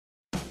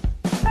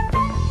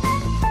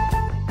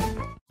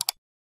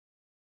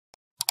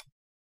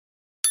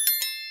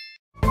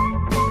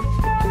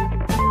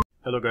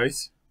Hello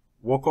guys,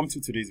 welcome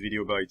to today's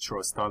video by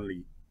Trust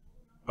Stanley,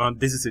 and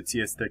this is a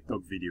TS Tech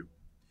Talk video.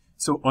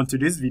 So on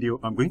today's video,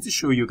 I'm going to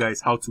show you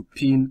guys how to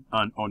pin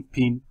and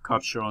unpin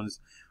captions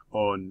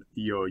on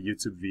your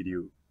YouTube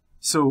video.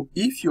 So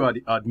if you are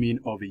the admin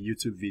of a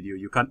YouTube video,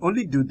 you can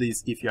only do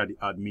this if you are the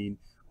admin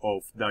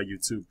of the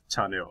YouTube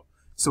channel.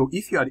 So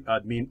if you are the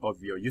admin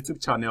of your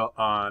YouTube channel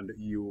and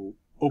you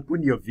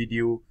open your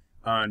video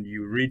and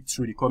you read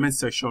through the comment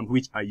section,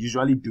 which I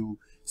usually do,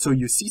 so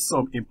you see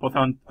some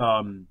important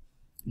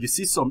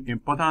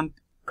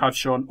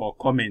caption or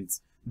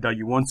comments that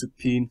you want to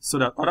pin so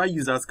that other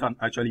users can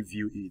actually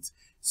view it.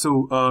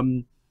 So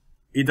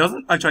it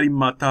doesn't actually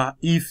matter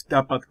if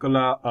that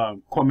particular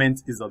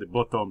comment is at the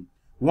bottom.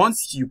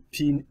 Once you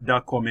pin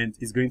that comment,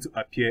 it's going to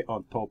appear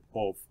on top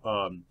of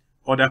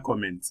other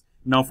comments.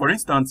 Now, for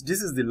instance,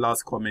 this is the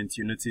last comment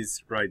you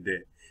notice right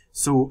there.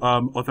 So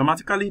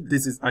automatically,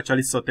 this is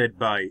actually sorted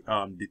by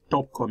the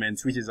top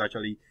comments, which is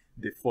actually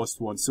the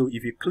first one. So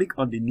if you click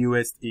on the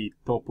newest, it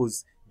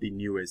topples the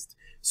newest.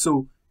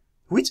 So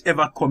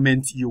whichever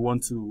comment you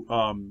want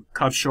to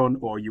caption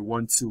or you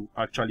want to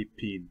actually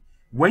pin,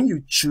 when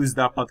you choose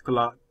that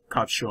particular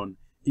caption,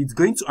 it's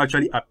going to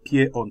actually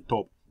appear on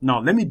top. Now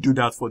let me do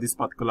that for this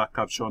particular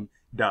caption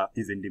that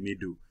is in the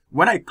middle.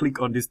 When I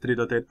click on this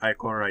three-dotted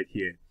icon right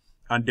here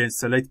and then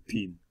select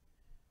pin,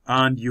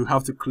 and you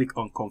have to click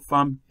on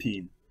confirm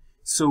pin,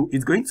 so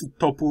it's going to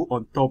topple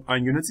on top,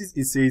 and you notice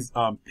it says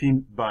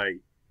pinned by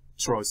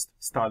Trust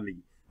Stanley.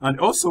 And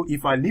also,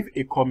 if I leave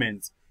a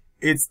comment,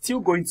 it's still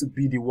going to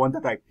be the one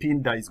that I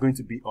pinned that is going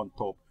to be on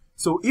top.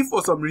 So if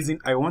for some reason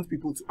I want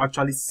people to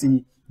actually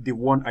see the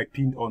one I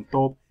pinned on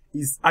top,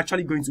 is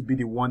actually going to be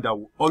the one that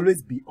will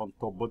always be on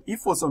top. But if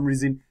for some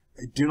reason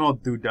I do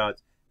not do that,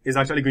 it's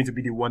actually going to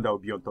be the one that will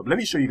be on top. Let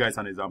me show you guys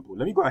an example.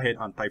 Let me go ahead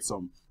and type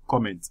some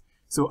comments.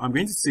 So I'm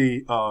going to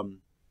say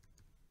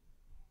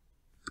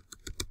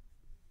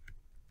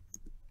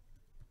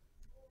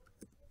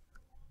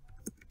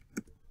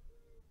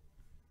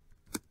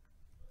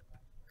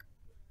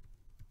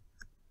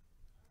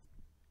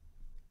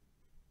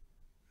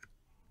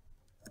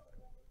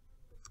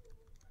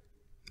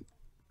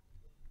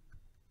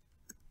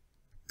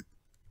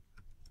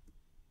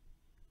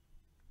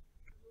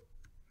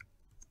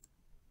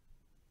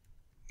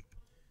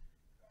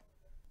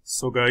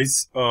so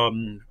guys, I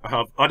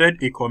have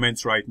added a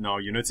comment right now.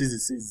 You notice it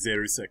says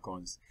 0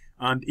 seconds.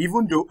 And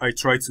even though I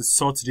try to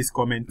sort this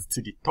comment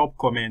to the top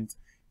comment,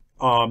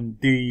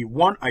 the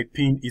one I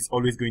pinned is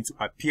always going to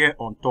appear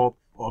on top,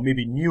 or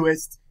maybe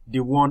newest, the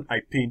one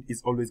I pinned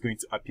is always going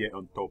to appear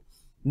on top.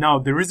 Now,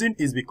 the reason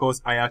is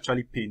because I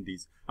actually pinned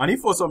this. And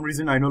if for some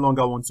reason I no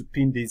longer want to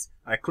pin this,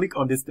 I click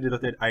on this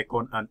three-dotted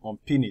icon and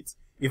unpin it.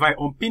 If I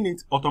unpin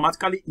it,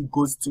 automatically it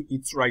goes to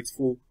its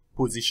rightful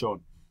position.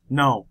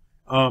 Now,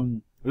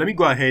 let me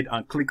go ahead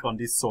and click on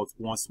this sort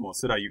once more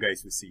so that you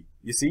guys will see.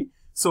 You see?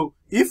 So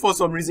if for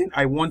some reason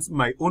I want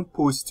my own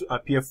post to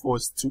appear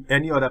first to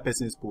any other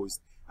person's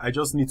post, I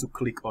just need to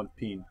click on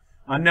pin.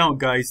 And now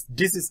guys,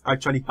 this is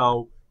actually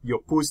how your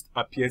post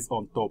appears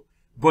on top.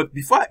 But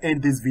before I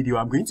end this video,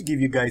 I'm going to give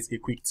you guys a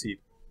quick tip.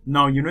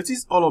 Now you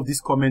notice all of these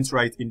comments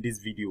right in this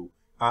video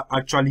are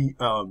actually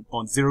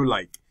on 0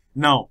 like.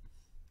 Now,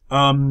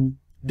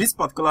 this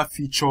particular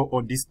feature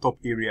on this top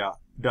area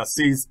that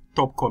says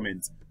top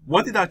comment,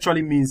 what it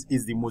actually means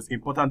is the most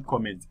important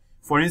comment.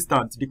 For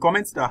instance, the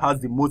comment that has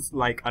the most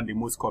like and the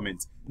most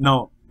comments.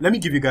 Now, let me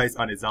give you guys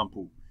an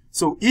example.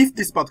 So if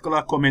this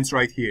particular comment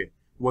right here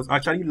was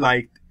actually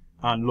liked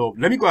and loved,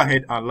 let me go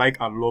ahead and like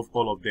and love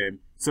all of them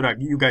so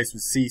that you guys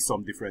will see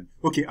some different.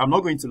 Okay, I'm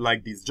not going to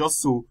like this just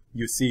so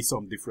you see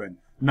some different.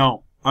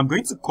 Now, I'm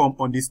going to come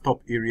on this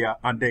top area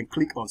and then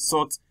click on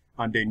sort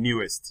and then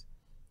newest.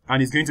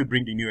 And it's going to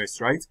bring the newest,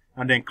 right?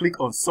 And then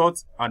click on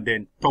sort and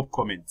then top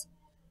comment.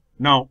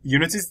 Now, you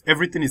notice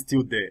everything is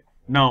still there.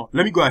 Now,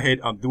 let me go ahead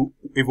and do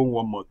even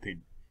one more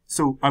thing.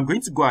 So, I'm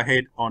going to go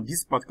ahead on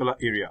this particular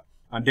area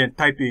and then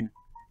type in.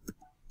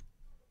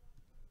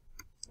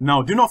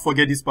 Now, do not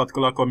forget this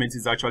particular comment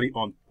is actually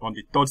on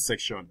the third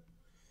section.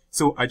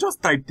 So, I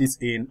just type this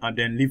in and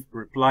then leave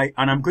reply,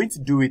 and I'm going to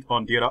do it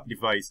on the other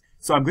device.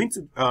 So, I'm going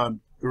to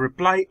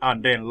reply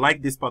and then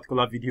like this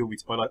particular video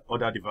with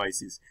other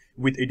devices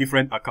with a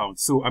different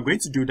account. So, I'm going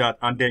to do that,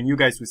 and then you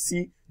guys will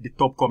see the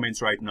top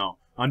comments right now.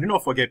 And do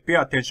not forget, pay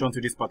attention to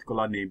this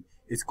particular name.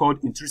 It's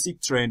called Intrinsic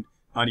Trend.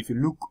 And if you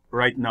look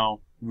right now,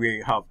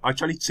 we have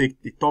actually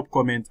checked the top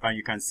comment and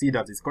you can see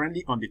that it's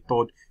currently on the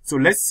third. So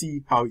let's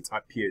see how it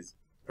appears.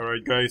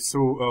 Alright guys,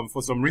 so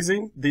for some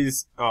reason,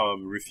 this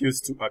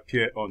refused to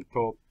appear on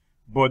top.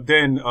 But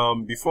then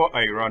before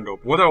I round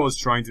up, what I was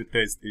trying to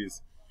test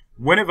is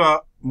whenever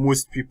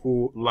most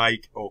people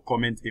like or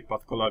comment a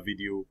particular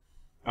video,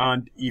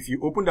 and if you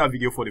open that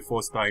video for the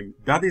first time,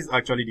 that is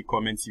actually the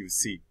comments you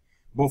see.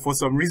 But for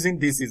some reason,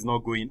 this is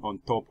not going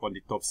on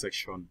the top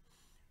section.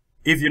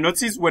 If you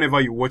notice, whenever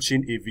you're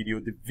watching a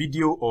video, the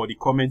video or the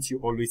comment you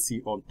always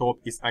see on top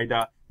is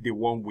either the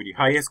one with the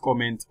highest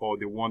comment or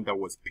the one that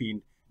was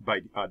pinned by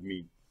the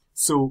admin.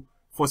 So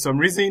for some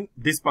reason,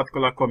 this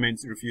particular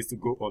comment refused to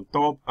go on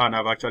top, and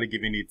I've actually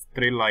given it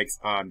 3 likes,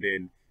 and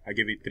then I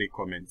gave it 3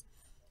 comments.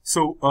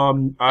 So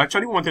I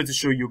actually wanted to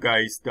show you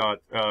guys that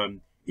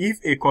if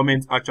a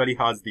comment actually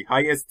has the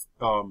highest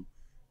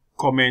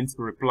comment,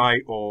 reply,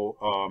 or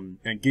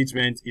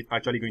engagement, it's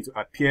actually going to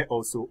appear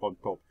also on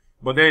top.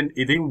 But then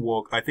it didn't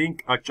work. I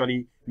think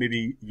actually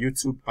maybe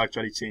YouTube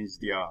actually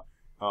changed their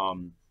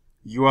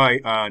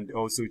UI and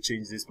also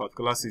changed this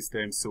particular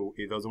system, so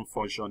it doesn't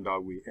function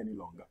that way any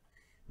longer.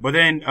 But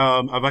then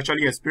I've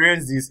actually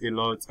experienced this a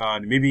lot,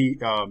 and maybe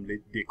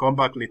they come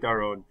back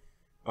later on.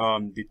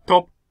 The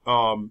top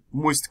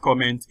most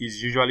comment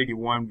is usually the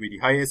one with the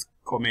highest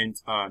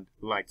comment and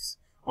likes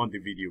on the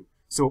video.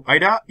 So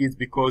either it's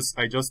because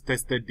I just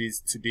tested this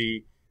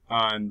today,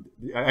 and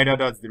either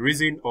that's the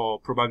reason, or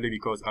probably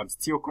because I'm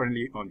still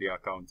currently on the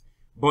account.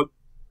 But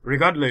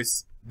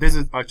regardless, this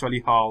is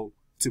actually how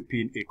to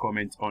pin a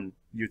comment on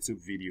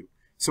YouTube video.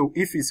 So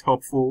if it's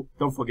helpful,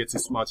 don't forget to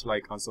smash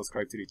like and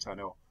subscribe to the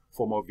channel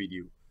for more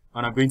video.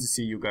 And I'm going to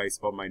see you guys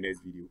on my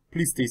next video.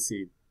 Please stay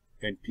safe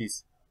and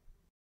peace.